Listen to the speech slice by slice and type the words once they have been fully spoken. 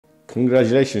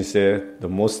Congratulations, sir. The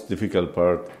most difficult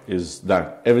part is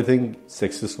done. Everything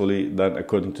successfully done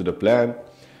according to the plan.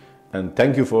 And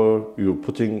thank you for your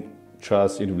putting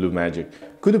trust in BlueMagic.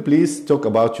 Could you please talk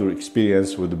about your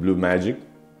experience with the BlueMagic?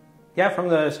 Yeah, from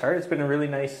the start, it's been a really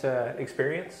nice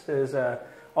experience.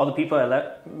 All the people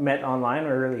I met online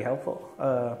were really helpful.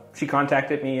 She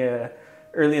contacted me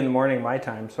early in the morning my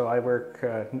time, so I work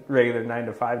regular 9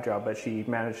 to 5 job, but she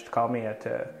managed to call me at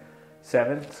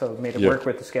 7, so made it work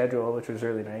with the schedule, which was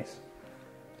really nice.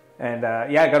 And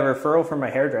yeah, I got a referral from my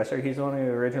hairdresser. He's the one who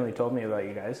originally told me about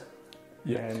you guys.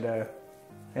 Yeah. And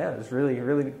yeah, it was really,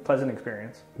 really pleasant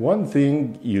experience. One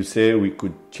thing you say we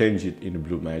could change it in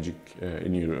BlueMagic,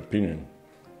 in your opinion?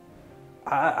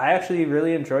 I actually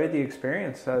really enjoyed the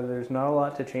experience. There's not a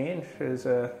lot to change.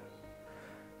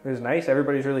 It was nice.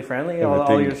 Everybody's really friendly.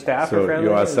 All your staff are friendly.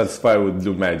 So you are satisfied with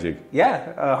BlueMagic?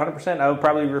 Yeah, 100%. I would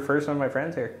probably refer some of my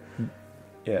friends here.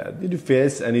 Yeah. Did you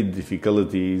face any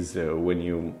difficulties when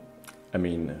you,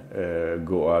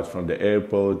 go out from the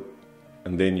airport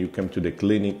and then you come to the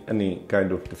clinic? Any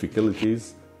kind of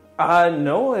difficulties?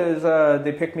 No. It was,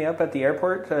 they picked me up at the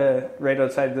airport right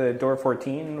outside the door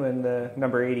 14 when the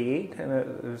number 88, and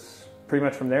it was pretty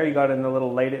much from there. You got in the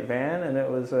little lighted van, and it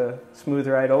was a smooth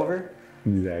ride over.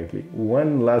 Exactly.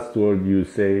 One last word you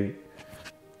say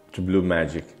to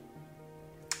BlueMagic?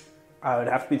 I would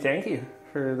have to be thank you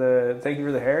for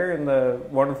the hair and the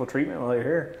wonderful treatment while you're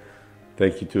here.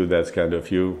 Thank you too. That's kind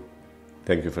of you.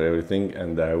 Thank you for everything,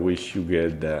 and I wish you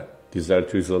get the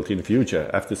desired result in the future.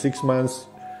 After 6 months,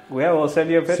 yeah, we'll send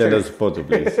you a picture. Send us a photo,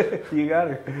 please. You got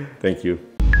her. Thank you.